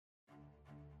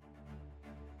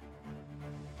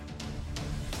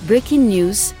Breaking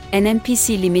news: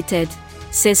 NNPC Limited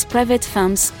says private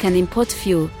firms can import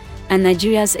fuel, and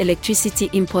Nigeria's electricity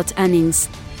import earnings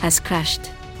has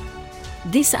crashed.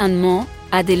 This and more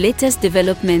are the latest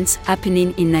developments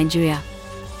happening in Nigeria.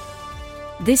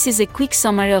 This is a quick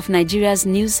summary of Nigeria's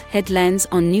news headlines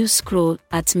on Newscroll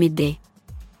at midday.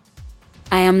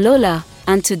 I am Lola,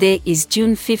 and today is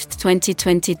June 5,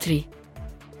 2023.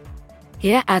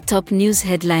 Here are top news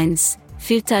headlines,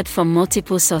 filtered from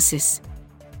multiple sources.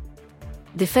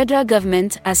 The federal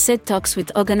government has said talks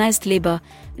with Organised Labour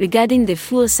regarding the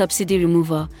fuel subsidy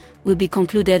removal will be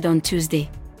concluded on Tuesday.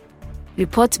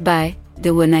 Report by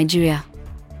The World Nigeria.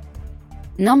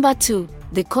 Number 2.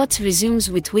 The court resumes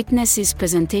with witnesses'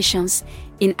 presentations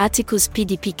in Atiku's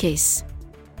PDP case.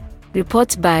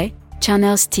 Report by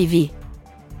Channels TV.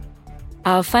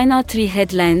 Our final 3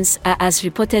 headlines are as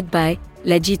reported by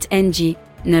Legit NG,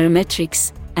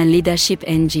 Nairametrics, and Leadership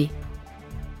NG.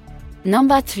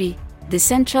 Number 3. The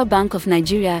Central Bank of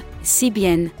Nigeria,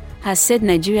 CBN, has said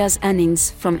Nigeria's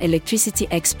earnings from electricity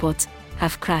export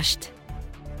have crashed.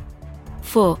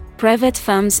 4. Private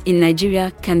firms in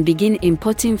Nigeria can begin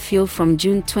importing fuel from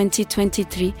June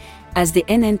 2023 as the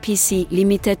NNPC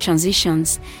Limited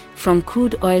transitions from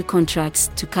crude oil contracts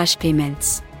to cash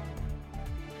payments.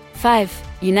 5.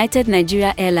 United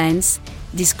Nigeria Airlines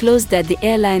disclosed that the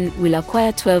airline will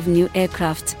acquire 12 new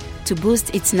aircraft to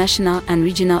boost its national and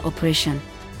regional operation.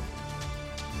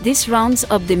 This rounds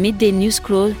up the Midday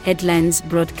Newscroll headlines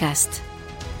broadcast.